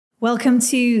Welcome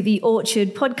to the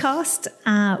Orchard podcast.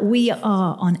 We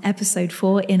are on episode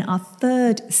 4 in our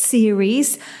third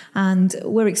series, and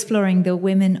we're exploring the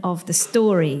women of the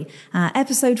story.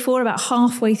 Episode 4, about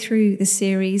halfway through the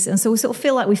series, and so we sort of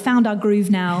feel like we found our groove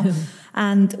now,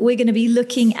 and we're going to be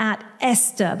looking at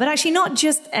Esther, but actually not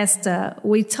just Esther.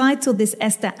 We titled this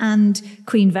Esther and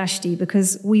Queen Vashti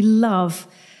because we love,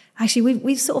 actually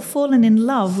we've sort of fallen in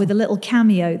love with a little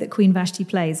cameo that Queen Vashti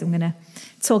plays. I'm going to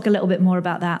talk a little bit more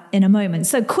about that in a moment.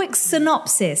 So quick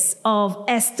synopsis of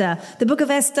Esther. The book of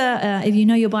Esther, if you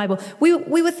know your Bible,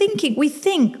 we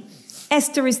think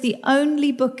Esther is the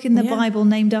only book in the Bible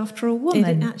named after a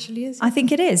woman. It actually is. I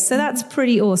think it is. So that's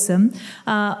pretty awesome.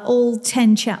 All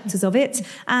 10 chapters of it.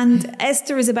 And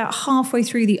Esther is about halfway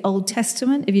through the Old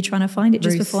Testament, if you're trying to find it,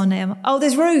 just before Nehemiah. Oh,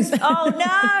 there's Ruth. Oh,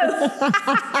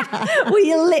 no.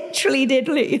 We literally did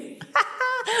lose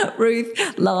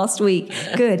Ruth last week.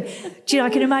 Good. Do you know, I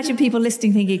can imagine people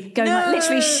listening thinking,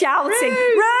 literally shouting,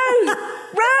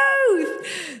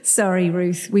 Ruth! Sorry,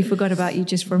 Ruth, we forgot about you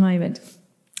just for a moment.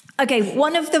 Okay,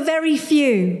 one of the very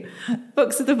few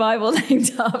books of the Bible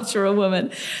named after a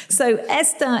woman. So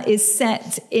Esther is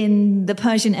set in the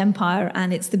Persian Empire,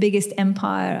 and it's the biggest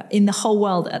empire in the whole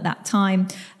world at that time.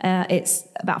 It's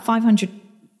about 500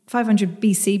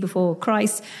 BC before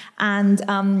Christ. And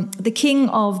the king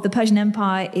of the Persian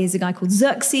Empire is a guy called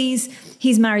Xerxes.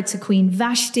 He's married to Queen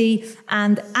Vashti.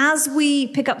 And as we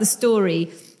pick up the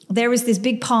story, there is this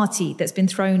big party that's been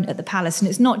thrown at the palace. And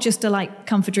it's not just a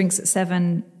come for drinks at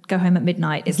 7, go home at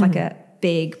midnight. It's like a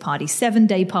big party,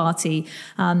 7-day party.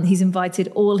 He's invited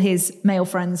all his male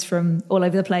friends from all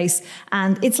over the place,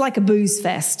 and it's like a booze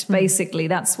fest. Basically,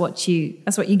 that's what you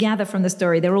gather from the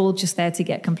story. They're all just there to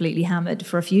get completely hammered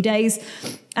for a few days,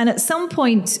 and at some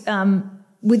point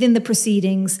within the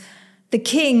proceedings, the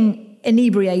king,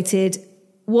 inebriated,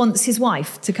 wants his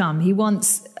wife to come. He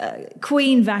wants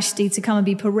Queen Vashti to come and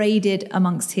be paraded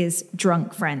amongst his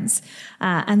drunk friends,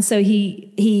 and so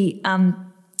he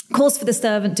calls for the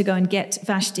servant to go and get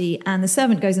Vashti, and the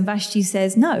servant goes, and Vashti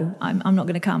says, no, I'm not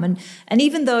going to come. And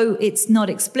even though it's not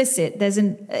explicit,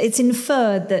 it's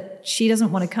inferred that she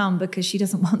doesn't want to come because she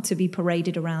doesn't want to be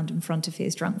paraded around in front of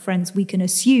his drunk friends, we can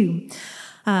assume.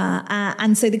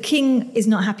 And so the king is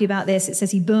not happy about this. It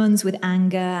says he burns with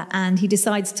anger, and he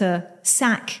decides to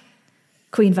sack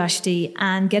Queen Vashti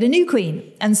and get a new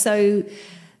queen. And so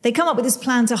they come up with this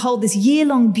plan to hold this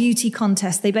year-long beauty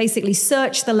contest. They basically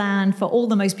search the land for all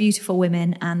the most beautiful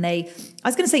women, and I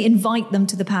was going to say invite them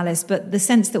to the palace, but the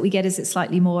sense that we get is it's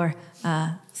slightly more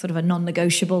sort of a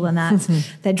non-negotiable than that.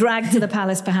 They're dragged to the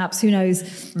palace, perhaps, who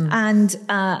knows? And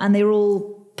they're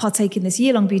all partake in this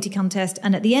year-long beauty contest,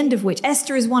 and at the end of which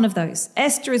Esther is one of those.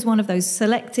 Esther is one of those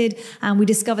selected, and we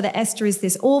discover that Esther is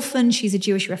this orphan. She's a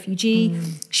Jewish refugee.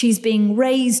 She's being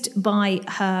raised by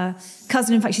her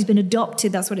cousin. In fact, she's been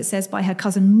adopted, that's what it says, by her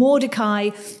cousin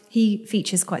Mordecai. He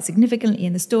features quite significantly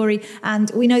in the story, and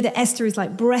we know that Esther is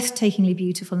like breathtakingly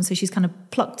beautiful, and so she's kind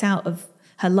of plucked out of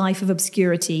her life of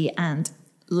obscurity and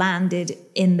landed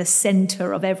in the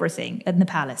center of everything in the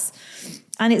palace.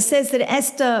 And it says that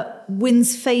Esther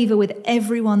wins favor with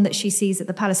everyone that she sees at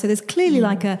the palace. So there's clearly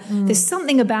there's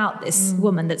something about this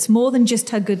woman that's more than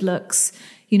just her good looks.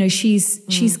 You know,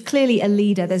 she's clearly a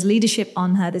leader. There's leadership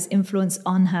on her. There's influence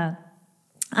on her.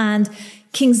 And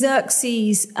King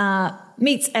Xerxes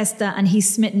meets Esther, and he's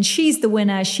smitten. She's the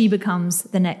winner. She becomes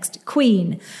the next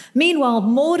queen. Meanwhile,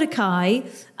 Mordecai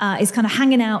is kind of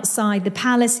hanging outside the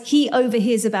palace. He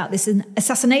overhears about this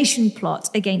assassination plot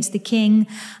against the king.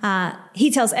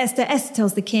 He tells Esther, Esther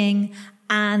tells the king,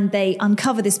 and they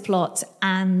uncover this plot,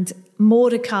 and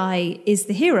Mordecai is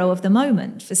the hero of the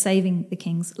moment for saving the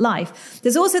king's life.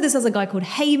 There's also this other guy called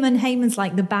Haman. Haman's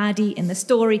like the baddie in the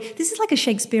story. This is like a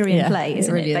Shakespearean play,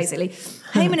 isn't it, basically?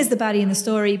 Haman is the baddie in the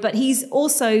story, but he's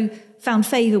also found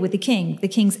favor with the king. The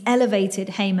king's elevated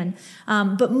Haman.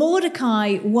 But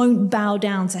Mordecai won't bow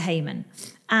down to Haman.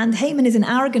 And Haman is an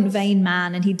arrogant, vain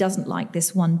man, and he doesn't like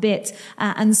this one bit.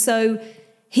 And so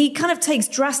he kind of takes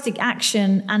drastic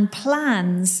action and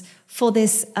plans for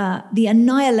this, the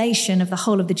annihilation of the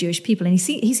whole of the Jewish people. And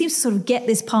he seems to sort of get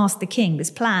this past the king, this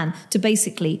plan to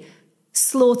basically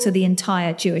slaughter the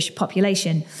entire Jewish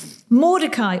population.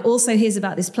 Mordecai also hears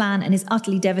about this plan and is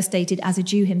utterly devastated as a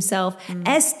Jew himself.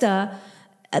 Esther,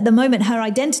 at the moment, her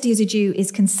identity as a Jew is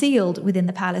concealed within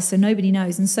the palace, so nobody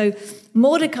knows. And so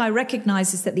Mordecai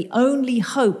recognizes that the only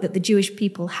hope that the Jewish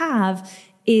people have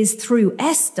is through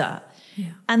Esther. Yeah.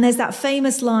 And there's that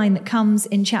famous line that comes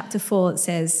in chapter 4 that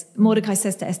says, Mordecai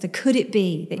says to Esther, could it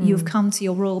be that you have come to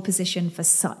your royal position for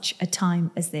such a time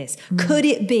as this? Could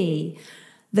it be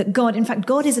that God, in fact,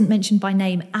 God isn't mentioned by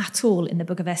name at all in the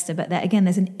book of Esther, but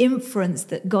there's an inference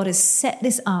that God has set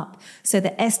this up so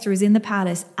that Esther is in the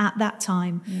palace at that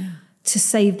time to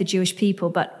save the Jewish people.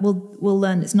 But we'll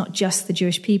learn it's not just the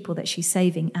Jewish people that she's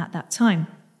saving at that time.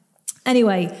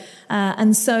 Anyway,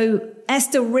 and so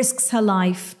Esther risks her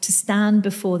life to stand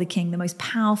before the king, the most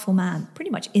powerful man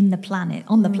pretty much on the planet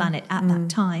at that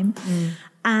time.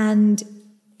 And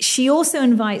she also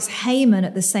invites Haman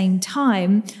at the same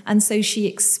time. And so she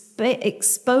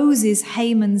exposes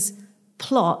Haman's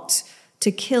plot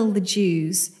to kill the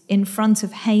Jews in front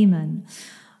of Haman.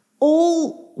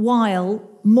 All while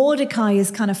Mordecai is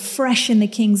kind of fresh in the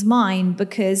king's mind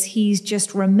because he's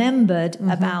just remembered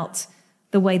about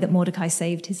the way that Mordecai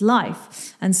saved his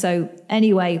life. And so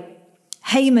anyway,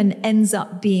 Haman ends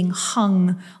up being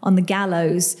hung on the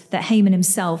gallows that Haman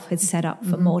himself had set up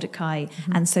for Mordecai.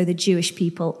 And so the Jewish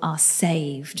people are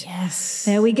saved. Yes.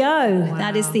 There we go. Wow.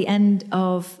 That is the end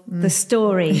of the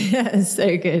story.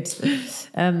 So good.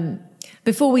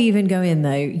 Before we even go in,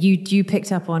 though, you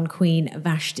picked up on Queen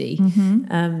Vashti.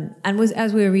 And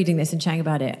as we were reading this and chatting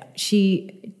about it,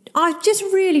 I just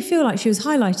really feel like she was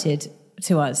highlighted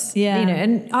to us. Yeah.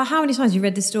 And how many times you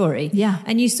read the story? Yeah.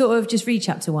 And you sort of just read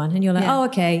chapter 1 and you're like, oh,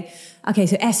 okay,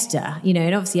 so Esther,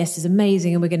 and obviously Esther's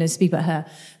amazing and we're going to speak about her.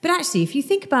 But actually, if you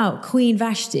think about Queen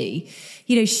Vashti,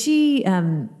 she,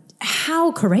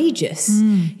 how courageous,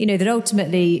 that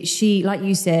ultimately she, like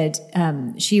you said,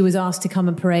 she was asked to come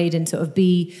and parade and sort of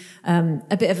be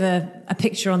a bit of a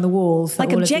picture on the wall. For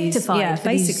like all objectified, of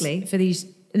these, basically. For these.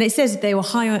 And it says they were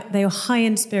high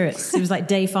in spirits. It was like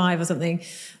day 5 or something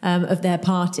of their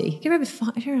party. Do you remember a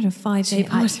 5-day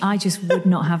party? I just would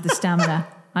not have the stamina.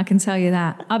 I can tell you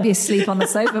that. I'd be asleep on the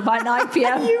sofa by 9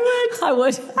 p.m. You would. I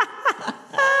would.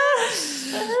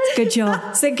 It's a good job.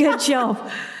 It's a good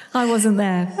job. I wasn't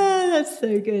there. Oh, that's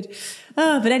so good.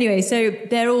 But anyway, so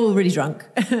they're all really drunk.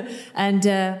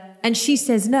 And she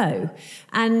says no.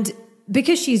 And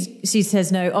because she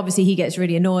says no, obviously he gets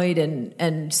really annoyed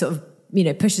and sort of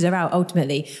pushes her out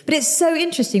ultimately. But it's so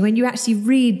interesting when you actually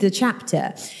read the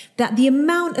chapter that the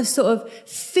amount of sort of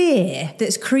fear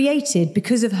that's created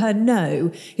because of her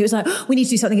no, it was like, oh, we need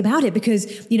to do something about it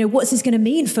because, what's this going to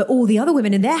mean for all the other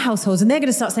women in their households? And they're going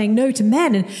to start saying no to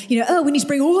men and, we need to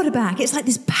bring order back. It's like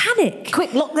this panic.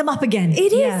 Quick, lock them up again.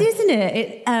 It is, isn't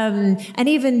it? And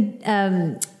even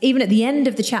at the end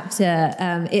of the chapter,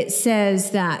 it says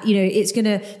that,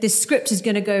 this script is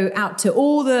going to go out to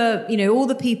all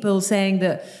the people saying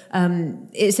that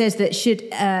it says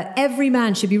that every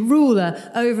man should be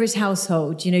ruler over his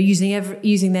household,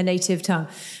 using their native tongue.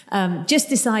 Just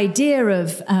this idea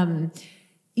of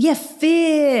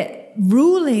fear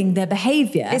ruling their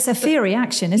behavior. It's a fear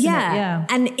reaction, isn't it? Yeah.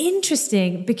 And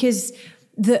interesting because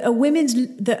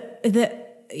even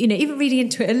reading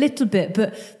into it a little bit,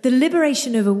 but the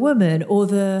liberation of a woman or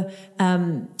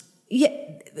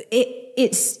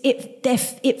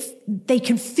they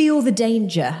can feel the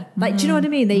danger. Like, do you know what I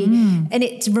mean? And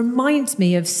it reminds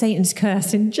me of Satan's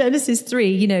curse in Genesis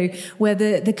 3, where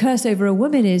the curse over a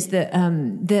woman is that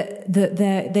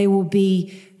they will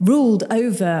be ruled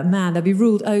over man. They'll be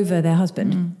ruled over their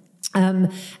husband.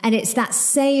 And it's that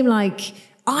same,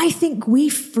 I think we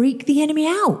freak the enemy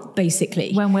out,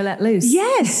 basically. When we're let loose.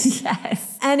 Yes.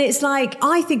 Yes. And it's like,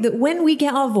 I think that when we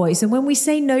get our voice and when we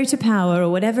say no to power or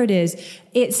whatever it is,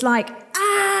 it's like,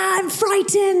 I'm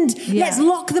frightened. Yeah. Let's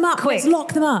lock them up. Quick. Let's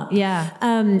lock them up. Yeah.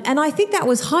 And I think that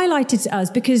was highlighted to us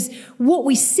because what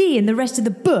we see in the rest of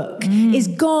the book is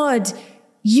God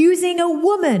using a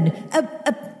woman,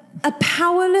 a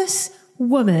powerless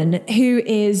woman who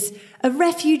is a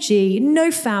refugee,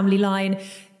 no family line,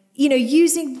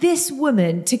 using this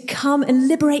woman to come and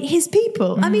liberate his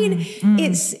people. I mean,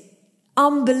 it's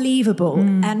unbelievable.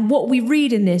 And what we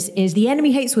read in this is the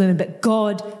enemy hates women, but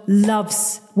God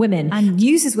loves women. And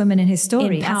uses women in his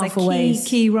story in powerful as a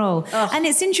key role. Ugh. And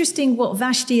it's interesting what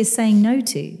Vashti is saying no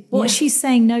to. What she's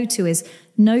saying no to is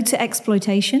no to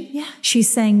exploitation. Yeah. She's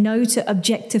saying no to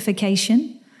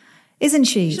objectification. Isn't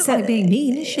she? She's not being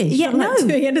mean, is she? Yeah, no.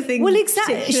 Doing anything. Well,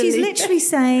 exactly. She's literally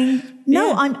saying,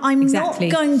 no, I'm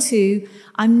exactly.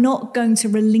 I'm not going to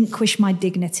relinquish my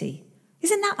dignity.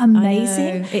 Isn't that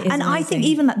amazing? It is and amazing. I think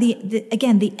even that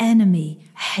the enemy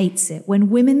hates it when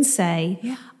women say,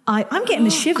 I'm getting the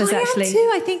shivers actually. I am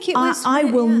too. I think it was. I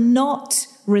will not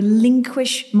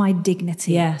relinquish my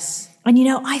dignity. Yes. And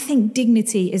I think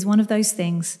dignity is one of those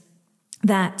things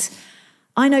that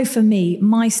I know for me,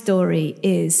 my story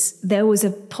is there was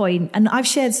a point, and I've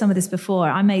shared some of this before,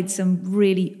 I made some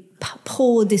really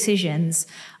poor decisions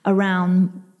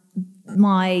around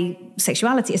my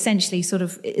sexuality, essentially, sort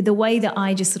of the way that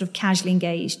I just sort of casually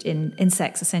engaged in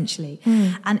sex, essentially.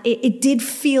 And it did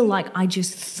feel like I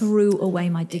just threw away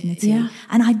my dignity. Yeah.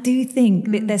 And I do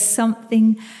think that there's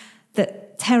something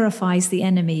that terrifies the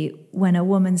enemy when a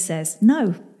woman says,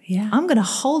 no, I'm going to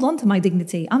hold on to my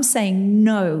dignity. I'm saying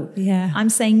no. I'm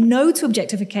saying no to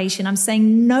objectification. I'm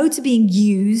saying no to being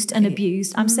used and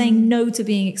abused. I'm saying no to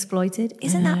being exploited.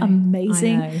 Isn't that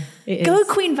amazing? I know. Go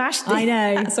Queen Vashti. I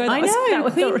know. Sorry, I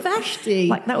know. Queen Vashti.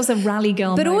 Like that was a rally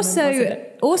girl but moment,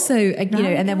 also, you know,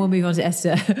 and then we'll move on to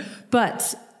Esther.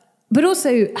 but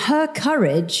also her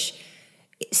courage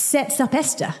sets up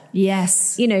Esther.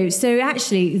 Yes. You know, so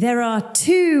actually there are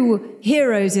two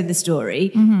heroes in the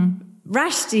story.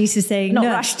 Vashti is saying Not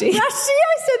no. Vashti. Vashti,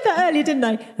 I said that earlier, didn't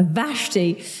I?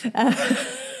 Vashti.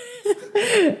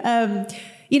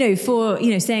 You know, for,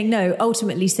 you know, saying no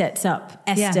ultimately sets up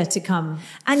Esther to come.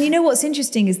 And you know what's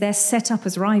interesting is they're set up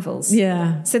as rivals.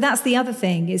 Yeah. So that's the other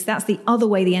thing, is that's the other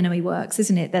way the enemy works,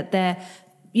 isn't it? That they're,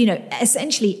 you know,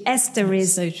 essentially Esther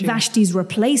is so true. Vashti's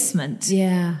replacement.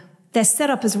 Yeah. They're set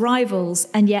up as rivals,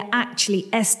 and yet actually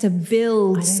Esther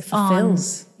builds on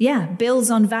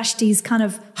Vashti's kind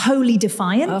of holy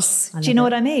defiance. Do you know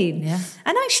what I mean? Yeah.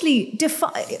 And actually,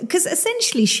 because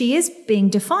essentially she is being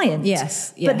defiant.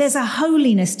 Yes. But there's a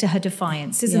holiness to her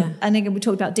defiance, isn't there? And again, we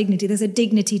talked about dignity. There's a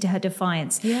dignity to her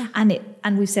defiance. Yeah.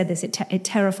 And we've said this, it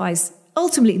terrifies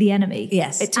ultimately the enemy.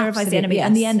 Yes. It terrifies the enemy.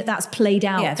 And the end that's played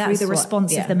out through the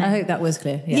response of the men. I hope that was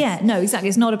clear. Yes. Yeah, no, exactly.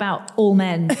 It's not about all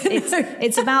men.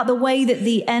 It's about the way that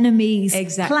the enemy's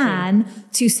plan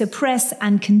to suppress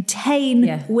and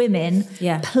contain women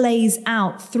plays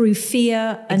out through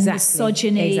fear and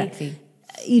misogyny,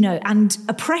 you know, and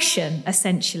oppression,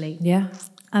 essentially. Yeah.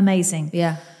 Amazing.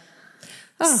 Yeah.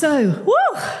 Oh. So,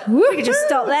 we could just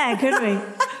stop there, couldn't we?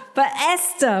 But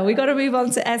Esther, we got to move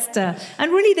on to Esther. And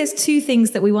really there's two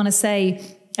things that we want to say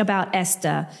about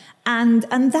Esther. And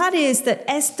that is that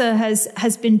Esther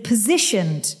has been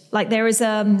positioned, like there is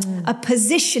a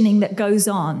positioning that goes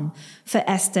on for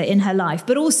Esther in her life,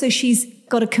 but also she's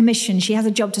got a commission. She has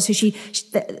a job to,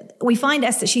 we find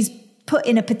Esther, she's put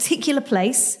in a particular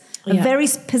place, very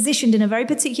positioned in a very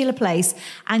particular place,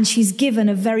 and she's given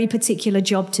a very particular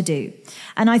job to do.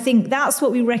 And I think that's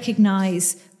what we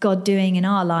recognize God doing in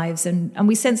our lives. And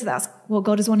we sense that that's what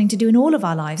God is wanting to do in all of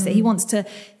our lives, that he wants to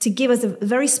give us a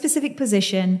very specific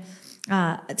position,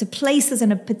 to place us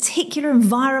in a particular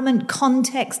environment,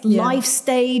 context, life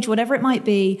stage, whatever it might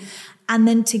be, and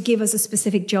then to give us a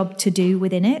specific job to do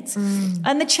within it.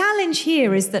 And the challenge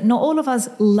here is that not all of us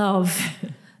love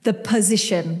the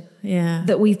position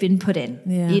that we've been put in.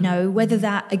 You know, whether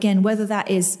that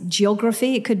is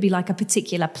geography, it could be like a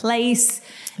particular place.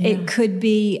 It could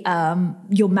be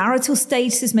your marital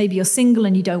status. Maybe you're single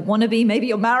and you don't want to be. Maybe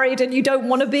you're married and you don't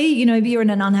want to be. You know, maybe you're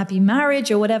in an unhappy marriage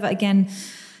or whatever. Again,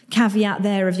 caveat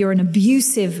there, if you're in an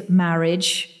abusive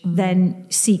marriage, then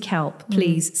seek help.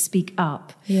 Please speak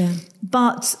up.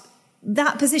 But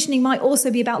that positioning might also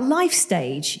be about life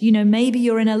stage. You know, maybe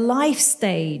you're in a life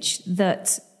stage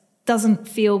that doesn't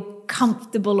feel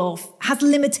comfortable or has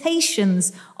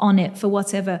limitations on it for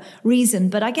whatever reason.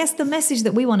 But I guess the message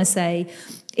that we want to say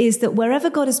is that wherever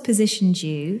God has positioned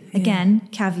you, again,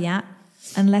 caveat,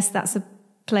 unless that's a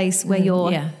place where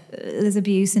there's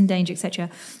abuse and danger,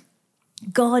 etc.,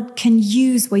 God can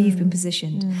use where you've been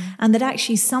positioned. And that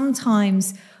actually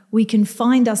sometimes we can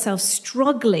find ourselves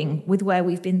struggling with where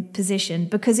we've been positioned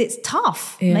because it's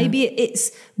tough. Maybe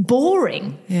it's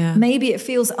boring. Maybe it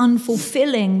feels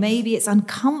unfulfilling. Maybe it's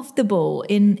uncomfortable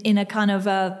in a kind of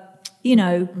a,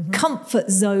 comfort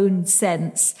zone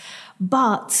sense.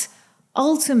 But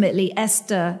ultimately,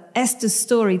 Esther's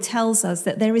story tells us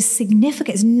that there is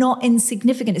significance. It's not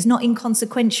insignificant. It's not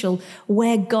inconsequential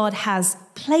where God has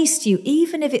placed you,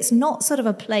 even if it's not sort of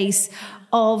a place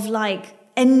of like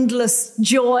endless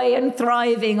joy and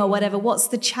thriving or whatever. What's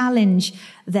the challenge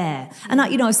there? And I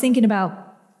was thinking about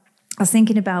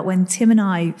when Tim and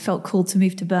I felt called to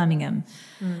move to Birmingham.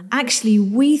 Actually,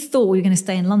 we thought we were going to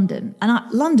stay in London,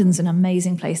 and London's an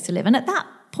amazing place to live. And at that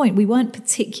point, we weren't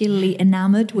particularly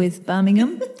enamored with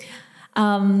Birmingham.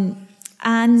 And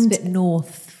it's a bit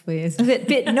north for you. A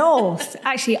bit north.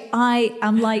 Actually, I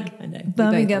am like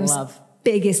Birmingham's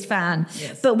biggest fan.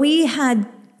 Yes. But we had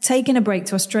taken a break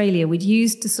to Australia. We'd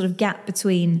used the sort of gap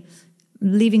between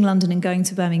leaving London and going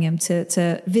to Birmingham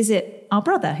to visit our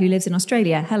brother who lives in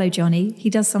Australia. Hello, Johnny.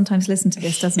 He does sometimes listen to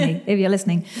this, doesn't he? If you're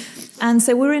listening. And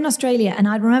so we were in Australia, and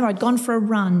I remember I'd gone for a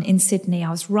run in Sydney.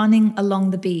 I was running along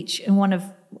the beach, and one of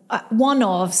one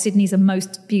of Sydney's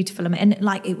most beautiful, and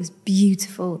like it was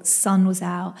beautiful. The sun was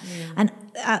out, and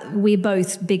we're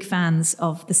both big fans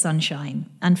of the sunshine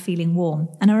and feeling warm.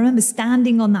 And I remember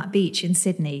standing on that beach in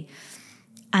Sydney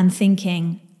and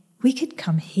thinking, we could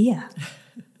come here.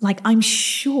 Like, I'm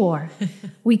sure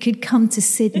we could come to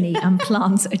Sydney and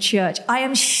plant a church. I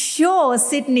am sure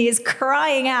Sydney is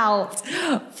crying out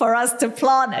for us to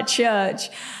plant a church.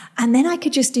 And then I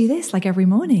could just do this like every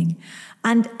morning.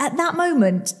 And at that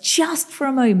moment, just for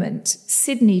a moment,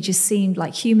 Sydney just seemed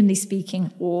like, humanly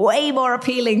speaking, way more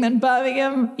appealing than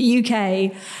Birmingham,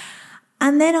 UK.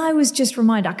 And then I was just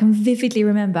reminded, I can vividly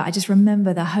remember, I just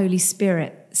remember the Holy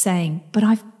Spirit saying, but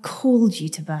I've called you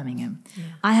to Birmingham. Yeah.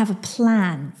 I have a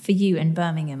plan for you in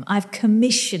Birmingham. I've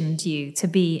commissioned you to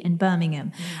be in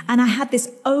Birmingham. Yeah. And I had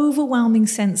this overwhelming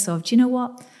sense of, do you know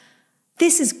what?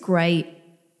 This is great,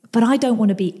 but I don't want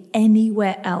to be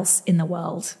anywhere else in the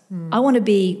world. I want to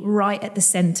be right at the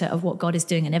center of what God is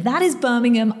doing. And if that is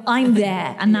Birmingham, I'm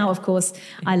there. And now, of course,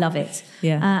 I love it.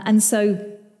 Yeah. And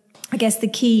so I guess the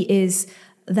key is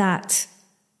that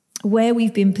where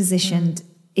we've been positioned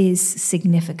is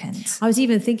significant. I was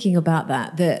even thinking about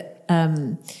that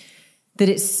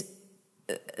it's,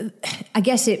 I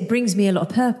guess it brings me a lot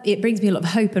of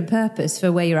hope and purpose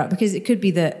for where you're at, because it could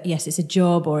be that, yes, it's a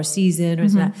job or a season or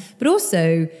that, but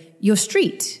also your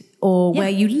street or where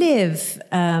you live,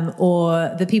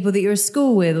 or the people that you're at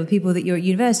school with, or the people that you're at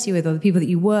university with, or the people that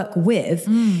you work with,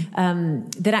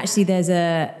 that actually there's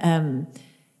to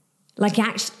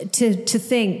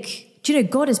think, do you know,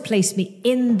 God has placed me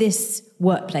in this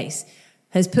workplace,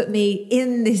 has put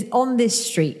me on this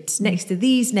street next to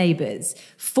these neighbors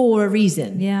for a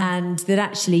reason. Yeah. And that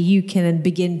actually you can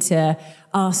begin to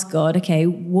ask God, okay,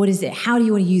 what is it? How do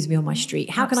you want to use me on my street?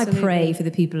 How can I pray for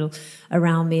the people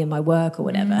around me in my work or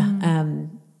whatever?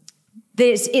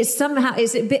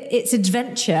 It's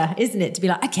adventure, isn't it? To be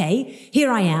like, okay,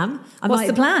 here I am. What's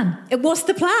the plan? What's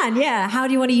the plan? Yeah. How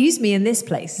do you want to use me in this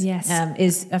place?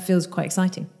 Yes. Feels quite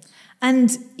exciting.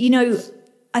 And, you know,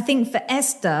 I think for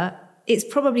Esther, it's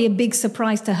probably a big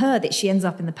surprise to her that she ends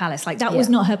up in the palace. Like, that was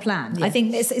not her plan. Yeah. I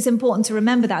think it's important to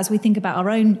remember that as we think about our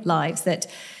own lives, that,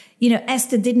 you know,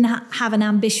 Esther didn't have an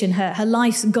ambition. Her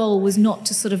life's goal was not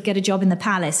to sort of get a job in the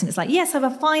palace. And it's like, yes,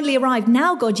 I've finally arrived.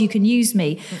 Now, God, you can use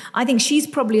me. I think she's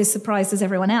probably as surprised as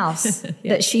everyone else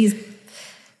that she's,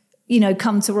 you know,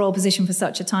 come to royal position for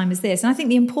such a time as this. And I think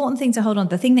the important thing to hold on,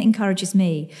 the thing that encourages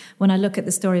me when I look at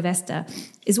the story of Esther,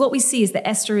 is what we see is that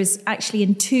Esther is actually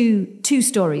in two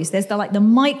stories. There's the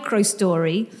micro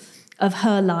story of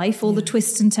her life, all the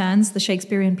twists and turns, the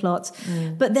Shakespearean plots.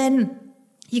 But then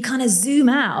you kind of zoom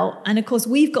out. And of course,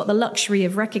 we've got the luxury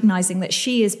of recognizing that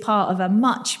she is part of a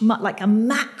much like a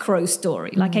macro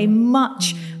story, like a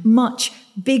much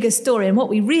bigger story. And what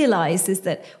we realize is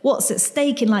that what's at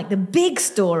stake in like the big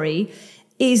story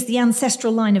is the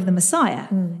ancestral line of the Messiah.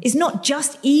 It's not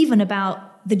just even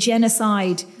about the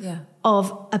genocide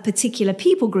of a particular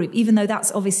people group, even though that's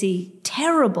obviously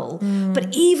terrible.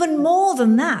 But even more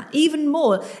than that, even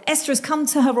more, Esther has come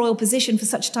to her royal position for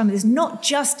such a time. It's not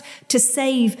just to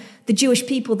save the Jewish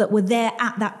people that were there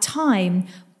at that time,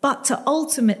 but to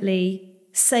ultimately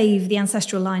save the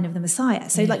ancestral line of the Messiah.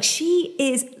 So like she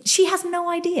has no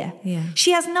idea. Yeah.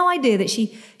 She has no idea that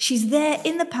she's there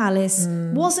in the palace,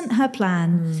 wasn't her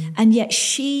plan, and yet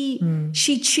she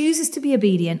chooses to be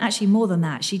obedient. Actually, more than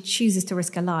that, she chooses to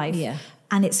risk her life. Yeah.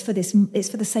 And it's for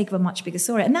the sake of a much bigger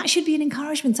story. And that should be an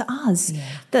encouragement to us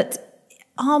that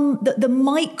the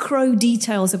micro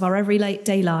details of our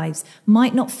everyday lives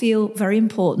might not feel very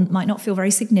important, might not feel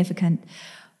very significant,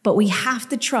 but we have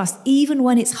to trust, even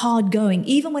when it's hard going,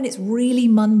 even when it's really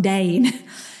mundane,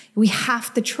 we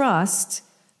have to trust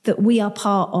that we are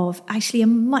part of actually a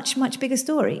much, much bigger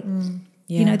story.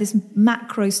 You know, this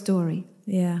macro story.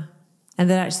 Yeah. And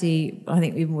then actually, I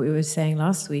think even what we were saying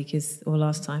last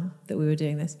time that we were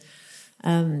doing this,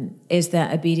 is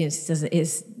that obedience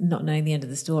is not knowing the end of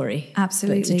the story.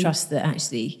 Absolutely. But to trust that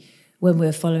actually when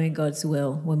we're following God's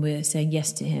will, when we're saying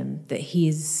yes to him, that he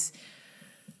is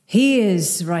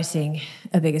writing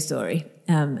a bigger story.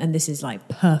 And this is like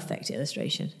perfect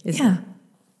illustration, isn't it?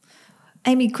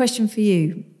 Amy, question for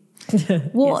you.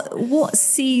 What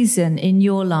season in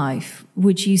your life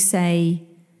would you say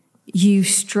you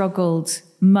struggled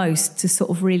most to sort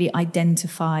of really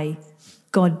identify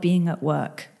God being at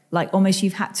work? Like almost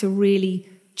you've had to really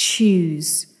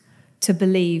choose to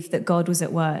believe that God was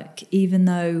at work, even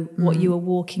though what you were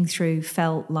walking through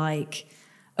felt like,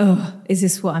 oh, is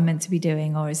this what I'm meant to be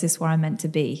doing, or is this where I'm meant to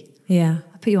be? Yeah.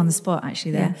 I put you on the spot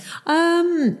actually there.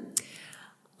 I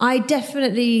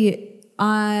definitely,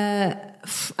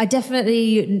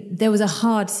 there was a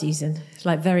hard season,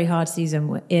 like very hard season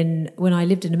when I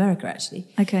lived in America, actually.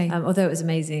 Okay. Although it was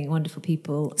amazing, wonderful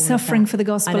people. Suffering for the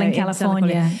gospel in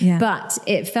California. Yeah. But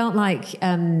it felt like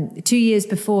 2 years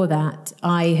before that,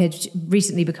 I had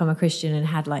recently become a Christian and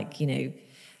had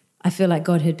I feel like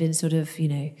God had been sort of,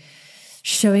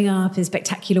 showing up in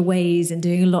spectacular ways and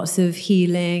doing lots of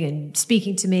healing and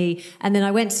speaking to me. And then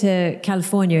I went to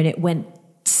California and it went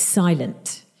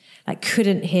silent. I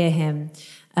couldn't hear him.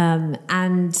 And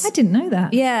I didn't know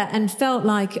that. Yeah. And felt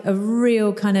like a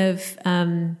real kind of,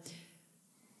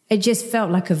 it just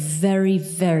felt like a very,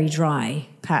 very dry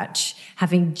patch,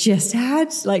 having just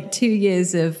had 2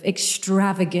 years of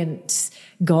extravagant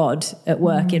God at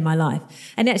work in my life.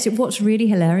 And actually what's really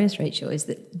hilarious, Rachel, is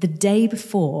that the day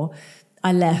before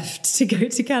I left to go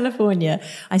to California,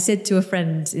 I said to a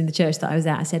friend in the church that I was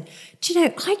at, I said, do you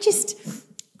know, I just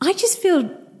feel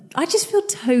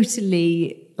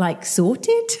totally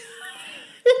sorted.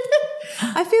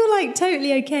 I feel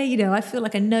totally okay. I feel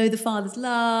like I know the Father's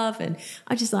love and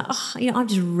I'm just I'm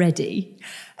just ready.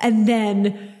 And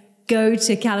then go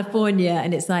to California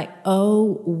and it's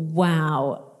oh,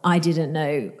 wow. I didn't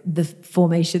know the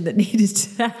formation that needed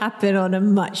to happen on a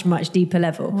much, much deeper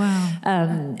level. Wow.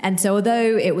 And so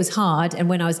although it was hard, and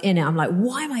when I was in it, I'm like,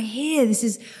 why am I here? This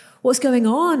is what's going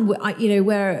on?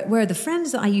 Where are the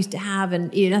friends that I used to have?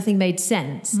 And nothing made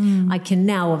sense. I can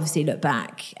now obviously look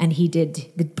back, and he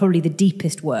did probably the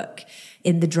deepest work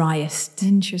in the driest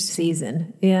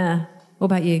season. Yeah. What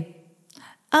about you?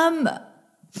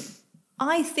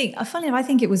 I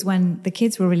think it was when the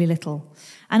kids were really little.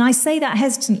 And I say that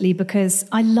hesitantly because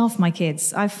I love my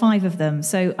kids. I have 5 of them.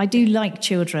 So I do like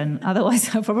children.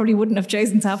 Otherwise, I probably wouldn't have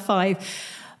chosen to have 5.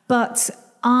 But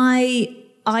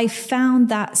I found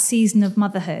that season of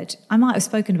motherhood. I might have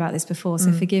spoken about this before,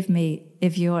 so forgive me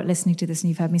if you're listening to this and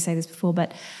you've heard me say this before.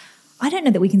 But I don't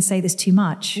know that we can say this too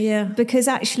much. Yeah. Because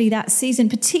actually that season,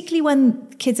 particularly when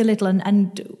kids are little,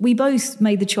 and we both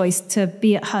made the choice to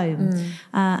be at home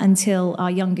until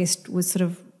our youngest was sort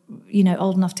of,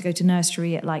 old enough to go to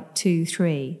nursery at 2,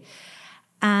 3.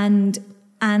 And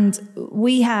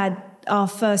we had our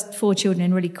first 4 children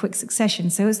in really quick succession.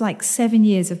 So it was 7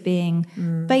 years of being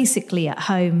basically at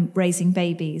home raising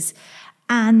babies.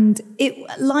 And it,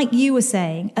 like you were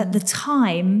saying, at the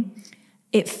time,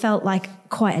 it felt like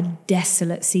quite a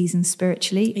desolate season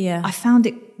spiritually. Yeah. I found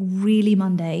it really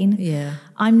mundane. Yeah.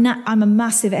 I'm a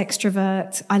massive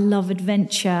extrovert. I love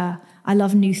adventure. I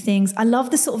love new things. I love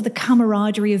the sort of the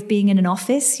camaraderie of being in an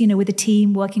office, with a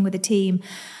team, working with a team.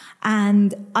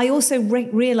 And I also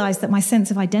realized that my sense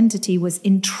of identity was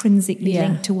intrinsically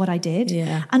linked to what I did.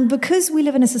 Yeah. And because we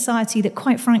live in a society that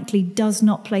quite frankly does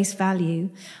not place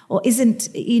value or isn't,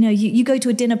 you go to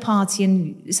a dinner party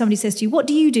and somebody says to you, what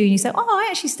do you do? And you say, oh, I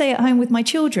actually stay at home with my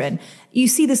children. You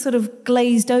see this sort of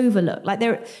glazed over look.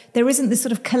 There isn't this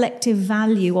sort of collective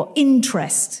value or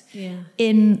interest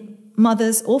in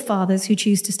mothers or fathers who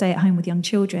choose to stay at home with young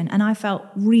children. And I felt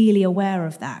really aware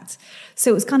of that. So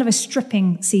it was kind of a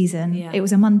stripping season. Yeah. It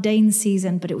was a mundane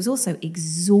season, but it was also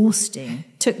exhausting.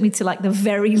 Took me to the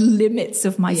very limits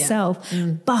of myself.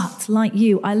 Yeah. But like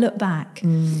you, I look back,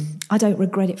 I don't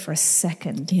regret it for a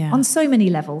second. Yeah. On so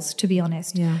many levels, to be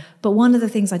honest. Yeah. But one of the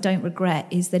things I don't regret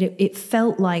is that it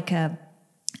felt like a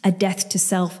death to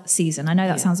self season. I know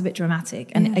that sounds a bit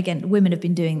dramatic. And again, women have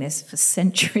been doing this for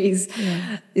centuries.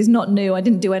 Yeah. It's not new. I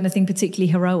didn't do anything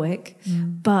particularly heroic.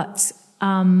 But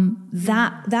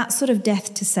that sort of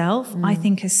death to self, I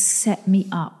think, has set me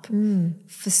up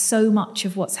for so much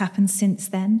of what's happened since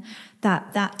then.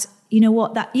 That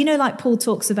like Paul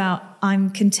talks about,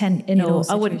 I'm content in all.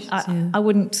 I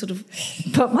wouldn't sort of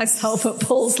put myself at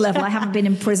Paul's level. I haven't been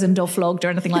imprisoned or flogged or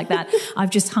anything like that. I've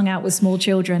just hung out with small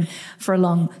children for a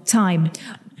long time.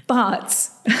 But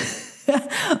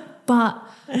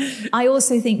I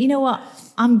also think,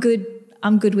 I'm good.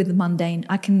 I'm good with the mundane.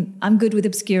 I'm good with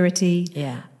obscurity.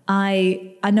 Yeah.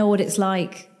 I know what it's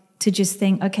like to just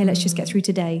think, okay, let's just get through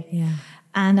today. Yeah.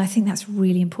 And I think that's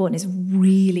really important. It's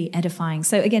really edifying.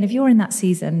 So again, if you're in that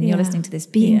season, you're listening to this,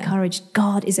 be encouraged.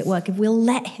 God is at work. If we'll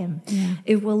let him,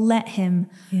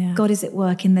 God is at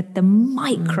work in the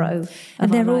micro.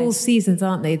 And they're all lives. seasons,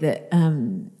 aren't they, that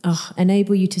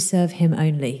enable you to serve him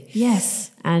only.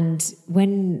 Yes. And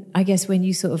when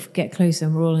you sort of get closer,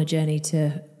 and we're all on a journey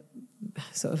to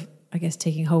sort of,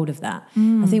 taking hold of that.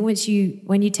 I think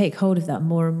when you take hold of that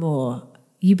more and more,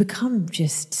 you become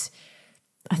just,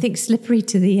 I think, slippery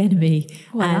to the enemy.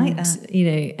 Oh, I like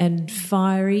that. And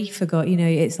fiery for God.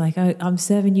 It's like, I'm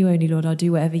serving you only, Lord. I'll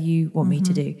do whatever you want me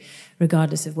to do,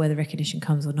 regardless of whether recognition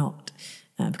comes or not,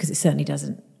 because it certainly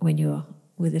doesn't when you're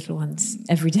with little ones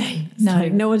every day. No.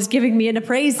 No one's giving me an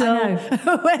appraisal. I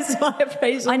know. Where's my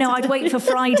appraisal? I know, I'd wait for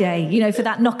Friday, for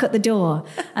that knock at the door.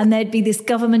 And there'd be this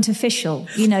government official,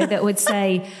 that would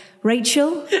say,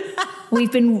 Rachel,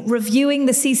 we've been reviewing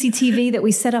the CCTV that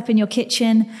we set up in your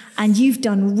kitchen, and you've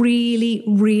done really,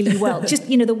 really well. Just,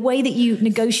 the way that you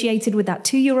negotiated with that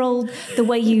 2-year-old, the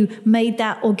way you made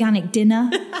that organic dinner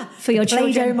for your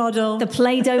children. Play-Doh model. The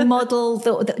Play-Doh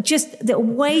model. Just the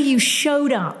way you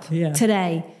showed up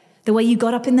today, the way you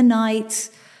got up in the night,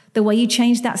 the way you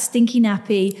changed that stinky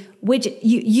nappy, which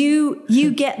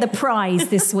you get the prize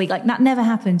this week. Like, that never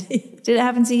happened. Did it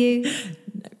happen to you?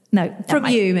 No. From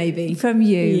you, maybe. From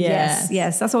you, yes.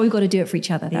 That's why we've got to do it for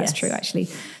each other. That's true, actually.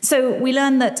 So we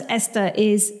learned that Esther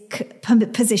is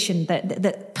positioned,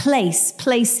 that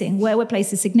placing, where we're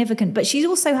placed is significant, but she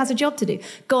also has a job to do.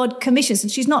 God commissions,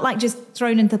 and she's not like just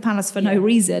thrown into the palace for no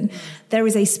reason. There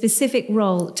is a specific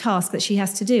task that she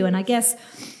has to do. And I guess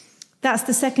that's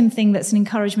the second thing that's an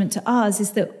encouragement to us,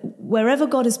 is that wherever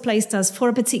God has placed us for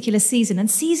a particular season,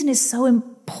 and season is so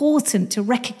important to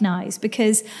recognize,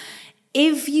 because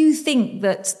if you think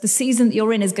that the season that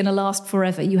you're in is going to last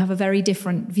forever, you have a very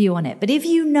different view on it. But if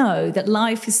you know that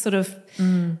life is sort of,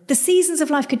 the seasons of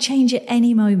life could change at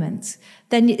any moment,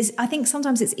 then I think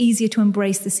sometimes it's easier to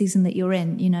embrace the season that you're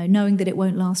in, knowing that it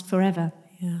won't last forever.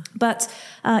 Yeah. But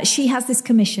she has this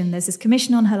commission. There's this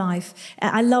commission on her life.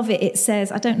 I love it. It says,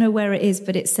 I don't know where it is,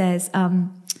 but it says,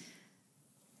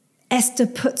 Esther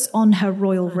puts on her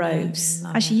royal robes.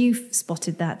 Actually, you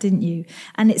spotted that, didn't you?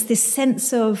 And it's this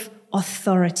sense of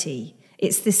authority.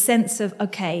 It's this sense of,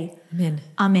 okay,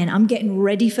 I'm in. I'm getting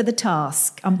ready for the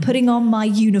task. I'm putting on my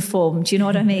uniform. Do you know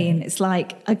what I mean? It's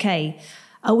like, okay,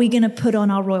 are we going to put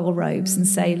on our royal robes and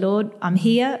say, Lord, I'm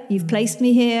here. You've placed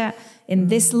me here in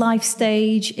this life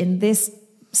stage, in this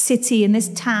city, in this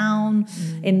town,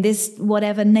 in this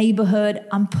whatever neighborhood.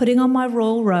 I'm putting on my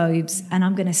royal robes and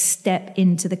I'm going to step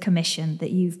into the commission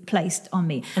that you've placed on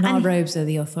me. And our robes are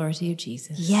the authority of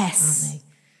Jesus. Yes. Aren't they?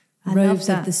 Robes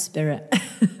of the Spirit.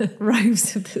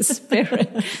 Robes of the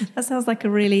Spirit. That sounds like a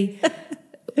really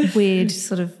weird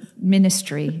sort of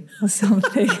ministry or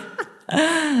something.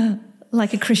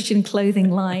 Like a Christian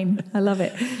clothing line. I love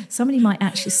it. Somebody might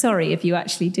actually, sorry if you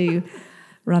actually do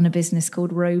run a business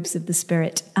called Robes of the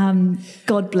Spirit.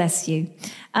 God bless you.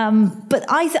 But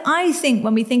I think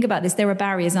when we think about this, there are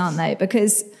barriers, aren't there?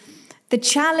 Because the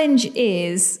challenge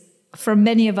is, for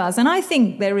many of us, and I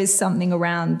think there is something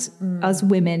around us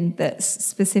women that's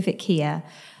specific here,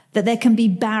 that there can be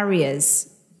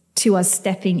barriers to us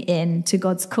stepping in to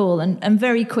God's call. And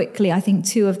very quickly, I think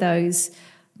 2 of those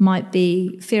might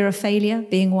be fear of failure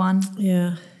being one.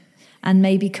 Yeah. And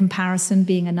maybe comparison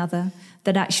being another.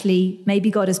 That actually,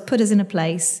 maybe God has put us in a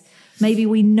place, maybe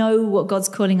we know what God's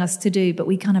calling us to do, but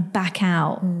we kind of back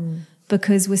out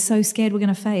because we're so scared we're going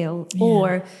to fail. Yeah.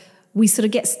 Or we sort of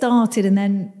get started and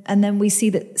then we see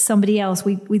that somebody else,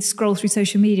 we scroll through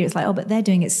social media, it's like, oh, but they're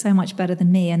doing it so much better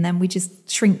than me. And then we just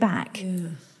shrink back. Yeah.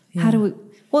 Yeah. How do we,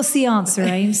 what's the answer,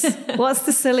 Ames? What's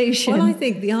the solution? Well, I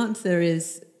think the answer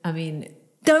is,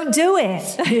 don't do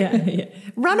it.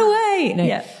 Run away. No.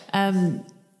 Yeah.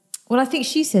 Well, I think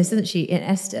she says, doesn't she, in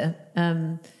Esther,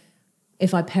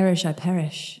 if I perish, I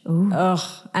perish. And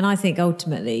I think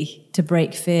ultimately to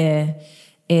break fear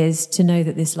is to know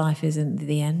that this life isn't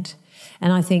the end.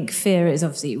 And I think fear is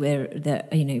obviously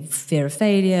fear of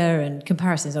failure, and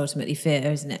comparison is ultimately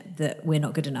fear, isn't it? That we're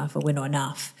not good enough or we're not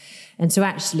enough. And so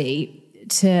actually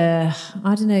to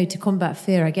combat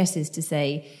fear, I guess, is to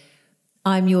say,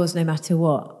 I'm yours no matter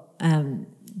what,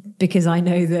 because I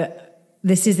know that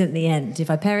this isn't the end.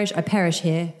 If I perish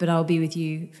here, but I'll be with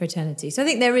you for eternity. So I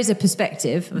think there is a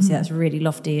perspective. Obviously, that's really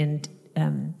lofty and,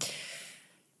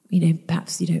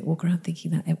 perhaps you don't walk around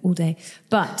thinking that all day.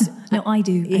 But no, I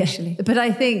do, actually. But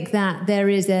I think that there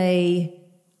is a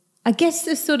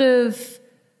sort of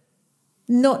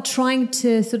not trying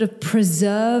to sort of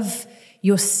preserve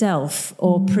yourself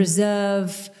or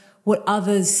preserve what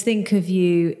others think of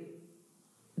you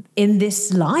in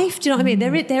this life. Do you know what I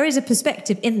mean? There is a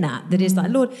perspective in that is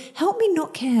like, Lord, help me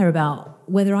not care about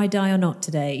whether I die or not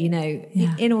today, in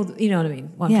all, you know what I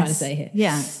mean? What I'm trying to say here.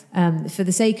 Yeah. For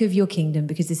the sake of your kingdom,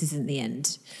 because this isn't the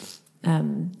end.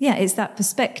 It's that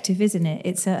perspective, isn't it?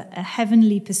 It's a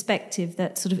heavenly perspective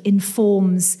that sort of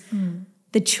informs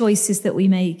the choices that we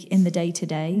make in the day to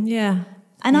day. Yeah.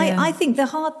 And I think the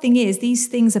hard thing is these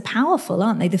things are powerful,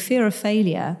 aren't they? The fear of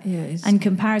failure and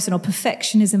comparison, or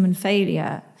perfectionism and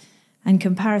failure and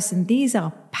comparison. These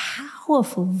are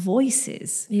powerful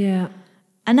voices. Yeah.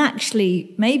 And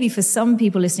actually, maybe for some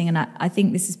people listening, and I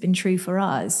think this has been true for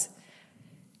us,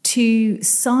 to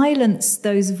silence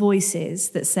those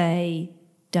voices that say,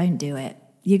 don't do it.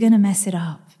 You're going to mess it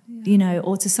up. You know,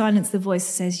 or to silence the voice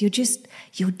that says, you're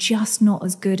just not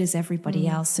as good as everybody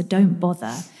else, so don't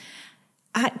bother.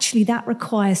 Actually, that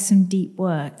requires some deep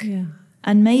work. Yeah.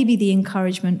 And maybe the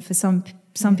encouragement for some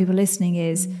people listening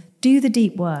is do the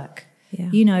deep work. Yeah.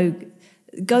 You know,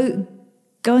 go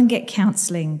and get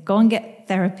counseling, go and get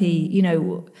therapy, you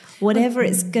know, whatever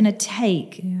it's going to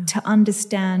take to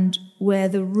understand where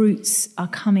the roots are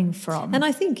coming from. And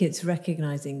I think it's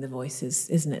recognizing the voices,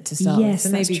 isn't it, to start yes, with? So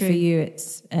maybe that's true. for you,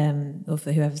 it's, or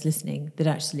for whoever's listening, that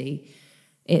actually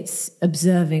it's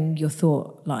observing your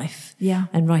thought life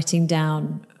and writing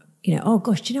down, you know, oh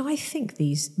gosh, do you know, I think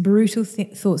these brutal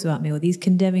thoughts about me or these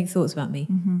condemning thoughts about me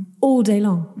all day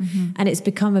long. And it's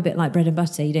become a bit like bread and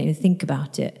butter. You don't even think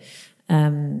about it.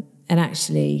 And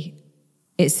actually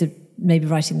it's maybe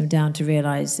writing them down to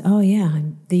realize, oh yeah,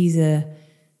 these are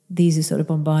sort of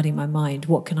bombarding my mind.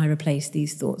 What can I replace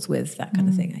these thoughts with? That kind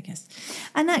of thing, I guess.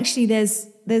 And actually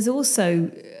there's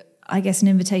also, I guess, an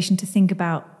invitation to think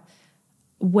about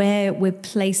where we're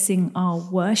placing our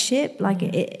worship. Like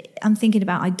I'm thinking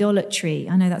about idolatry.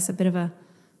 I know that's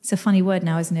it's a funny word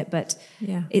now, isn't it? But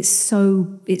it's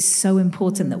so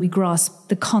important that we grasp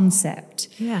the concept.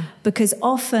 Yeah. Because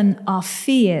often our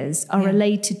fears are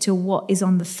related to what is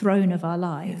on the throne of our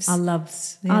lives. Our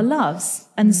loves. Yeah. Our loves.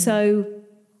 And so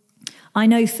I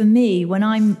know for me, when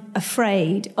I'm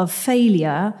afraid of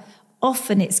failure,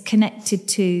 often it's connected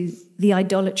to the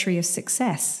idolatry of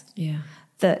success. Yeah.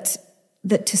 That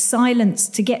to silence,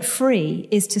 to get free,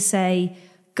 is to say,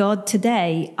 God,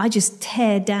 today I just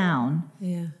tear down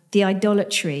the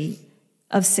idolatry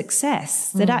of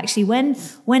success. That actually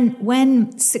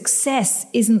when success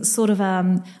isn't sort of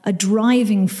a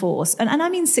driving force, and I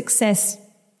mean success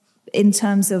in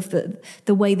terms of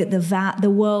the way that the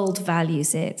world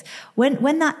values it,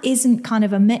 when that isn't kind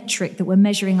of a metric that we're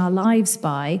measuring our lives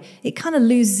by, it kind of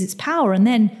loses its power, and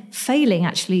then failing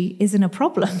actually isn't a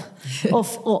problem,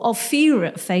 or fear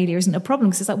at failure isn't a problem,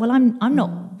 because it's like, well, I'm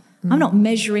not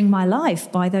measuring my life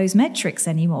by those metrics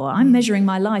anymore. I'm measuring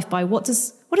my life by what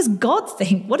does God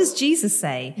think? What does Jesus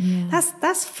say? Yeah.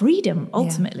 That's freedom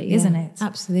ultimately, isn't it?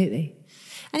 Absolutely.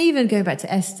 And even going back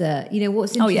to Esther, you know,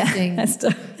 what's interesting...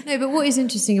 Esther. No, but what is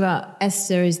interesting about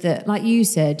Esther is that, like you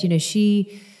said, you know,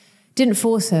 she didn't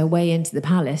force her way into the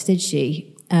palace, did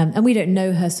she? And we don't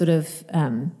know her sort of,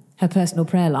 her personal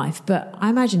prayer life, but I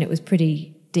imagine it was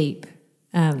pretty deep,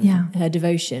 her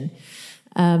devotion.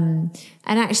 And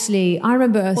actually, I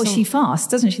remember... Well, she fasts,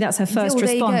 doesn't she? That's her first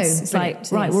response. It's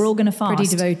like, right, we're all going to fast.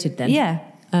 Pretty devoted then.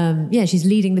 Yeah. She's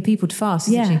leading the people to fast,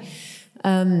 isn't she?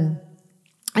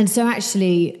 And so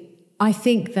actually, I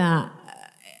think that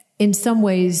in some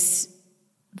ways,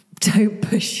 don't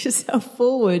push yourself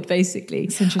forward, basically.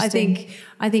 It's interesting.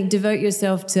 I think devote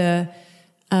yourself to,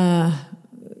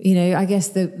 you know, I guess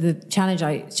the challenge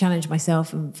I challenge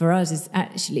myself and for us is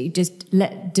actually just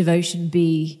let devotion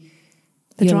be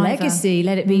your legacy.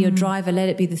 Let it be your driver. Let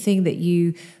it be the thing that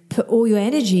you put all your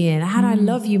energy in. How do I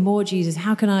love you more, Jesus?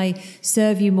 How can I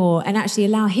serve you more? And actually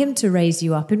allow him to raise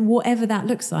you up in whatever that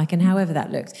looks like and however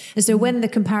that looks. And so when the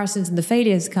comparisons and the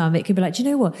failures come, it can be like, do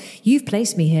you know what? You've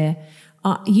placed me here.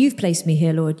 You've placed me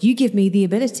here, Lord. You give me the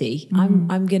ability.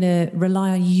 I'm going to rely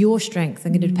on your strength.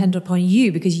 I'm going to depend upon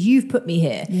you because you've put me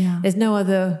here. Yeah. There's no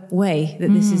other way that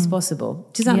this is possible.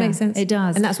 Does that make sense? It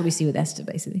does. And that's what we see with Esther,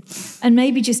 basically. And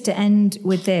maybe just to end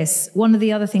with this, one of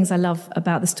the other things I love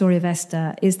about the story of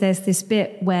Esther is there's this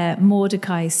bit where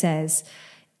Mordecai says,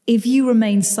 if you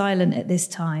remain silent at this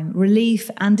time,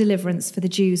 relief and deliverance for the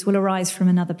Jews will arise from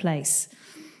another place.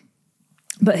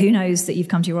 But who knows that you've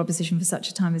come to your opposition for such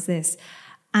a time as this?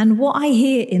 And what I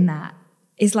hear in that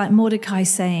is like Mordecai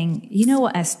saying, you know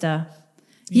what, Esther,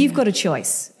 you've got a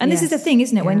choice. And this is the thing,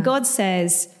 isn't it? When God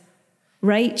says,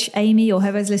 Rach, Amy, or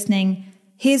whoever's listening,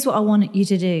 here's what I want you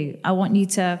to do. I want you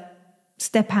to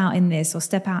step out in this or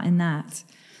step out in that.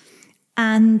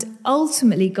 And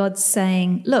ultimately God's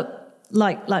saying, look,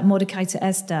 like Mordecai to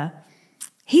Esther,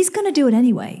 he's going to do it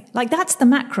anyway. Like, that's the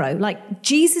macro. Like,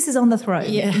 Jesus is on the throne.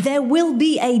 Yeah. There will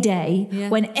be a day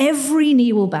when every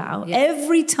knee will bow,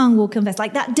 every tongue will confess.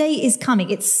 Like, that day is coming.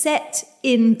 It's set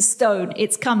in stone.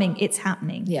 It's coming. It's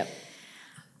happening. Yep.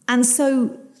 And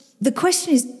so the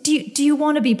question is, do you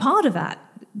want to be part of that?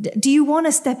 Do you want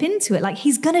to step into it? Like,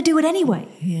 he's going to do it anyway.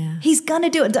 Yeah. He's going to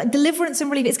do it. Deliverance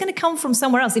and relief, it's going to come from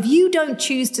somewhere else. If you don't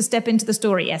choose to step into the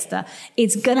story, Esther,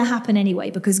 it's going to happen anyway,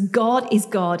 because God is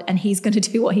God and he's going to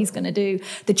do what he's going to do.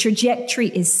 The trajectory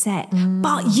is set,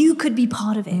 but you could be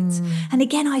part of it. And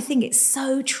again, I think it's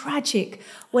so tragic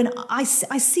when I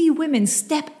see women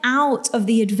step out of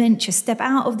the adventure, step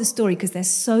out of the story, because they're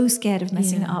so scared of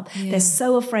messing it up. They're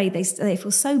so afraid. They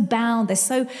feel so bound. They're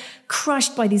so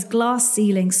crushed by these glass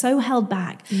ceilings, so held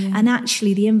back. And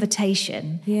actually the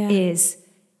invitation is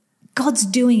God's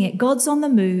doing it. God's on the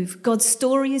move. God's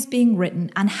story is being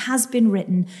written and has been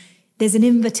written. There's an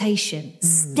invitation.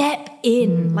 Step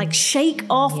in, like shake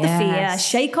off the fear,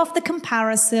 shake off the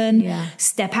comparison,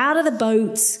 step out of the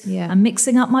boats. I'm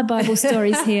mixing up my Bible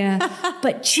stories here,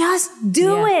 but just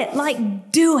do it,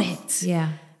 like do it.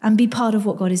 And be part of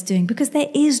what God is doing, because there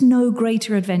is no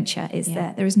greater adventure, is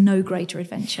there? There is no greater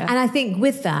adventure. And I think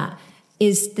with that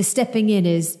is the stepping in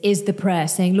is the prayer,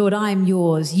 saying, Lord, I am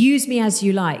yours. Use me as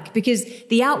you like. Because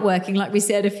the outworking, like we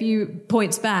said a few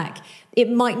points back, it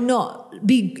might not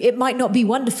be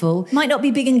wonderful. Might not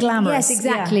be big and glamorous. Yes,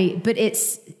 exactly. But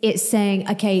it's saying,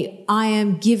 okay, I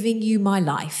am giving you my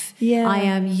life. I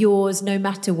am yours no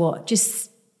matter what. Just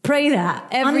pray that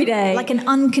every day. Like an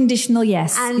unconditional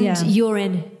yes. And you're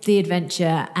in the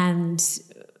adventure, and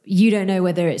you don't know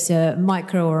whether it's a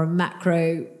micro or a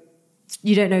macro.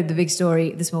 You don't know the big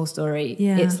story, the small story.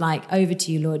 It's like, over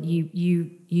to you, Lord.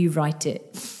 You write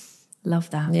it. Love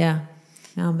that. Yeah.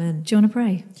 Amen. Do you want to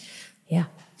pray? Yeah.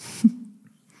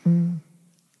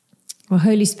 Well,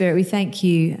 Holy Spirit, we thank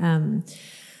you.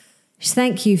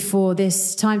 Thank you for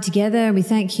this time together. And we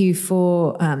thank you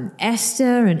for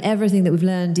Esther and everything that we've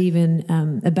learned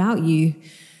even about you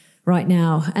right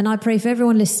now. And I pray for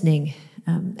everyone listening,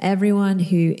 everyone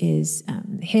who is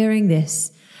hearing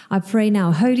this. I pray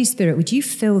now, Holy Spirit, would you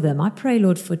fill them? I pray,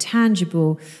 Lord, for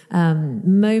tangible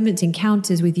moments,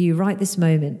 encounters with you right this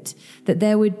moment, that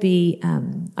there would be,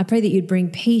 I pray that you'd bring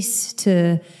peace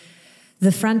to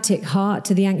the frantic heart,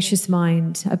 to the anxious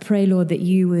mind. I pray, Lord, that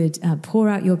you would pour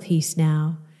out your peace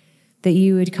now, that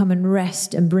you would come and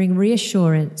rest and bring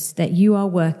reassurance that you are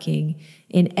working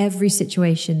in every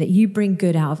situation, that you bring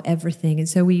good out of everything. And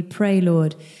so we pray,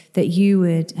 Lord, that you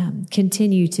would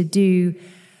continue to do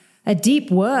a deep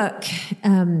work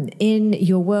in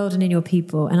your world and in your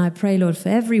people. And I pray, Lord, for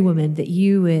every woman, that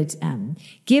you would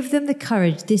give them the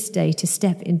courage this day to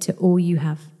step into all you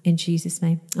have. In Jesus'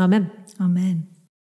 name. Amen. Amen.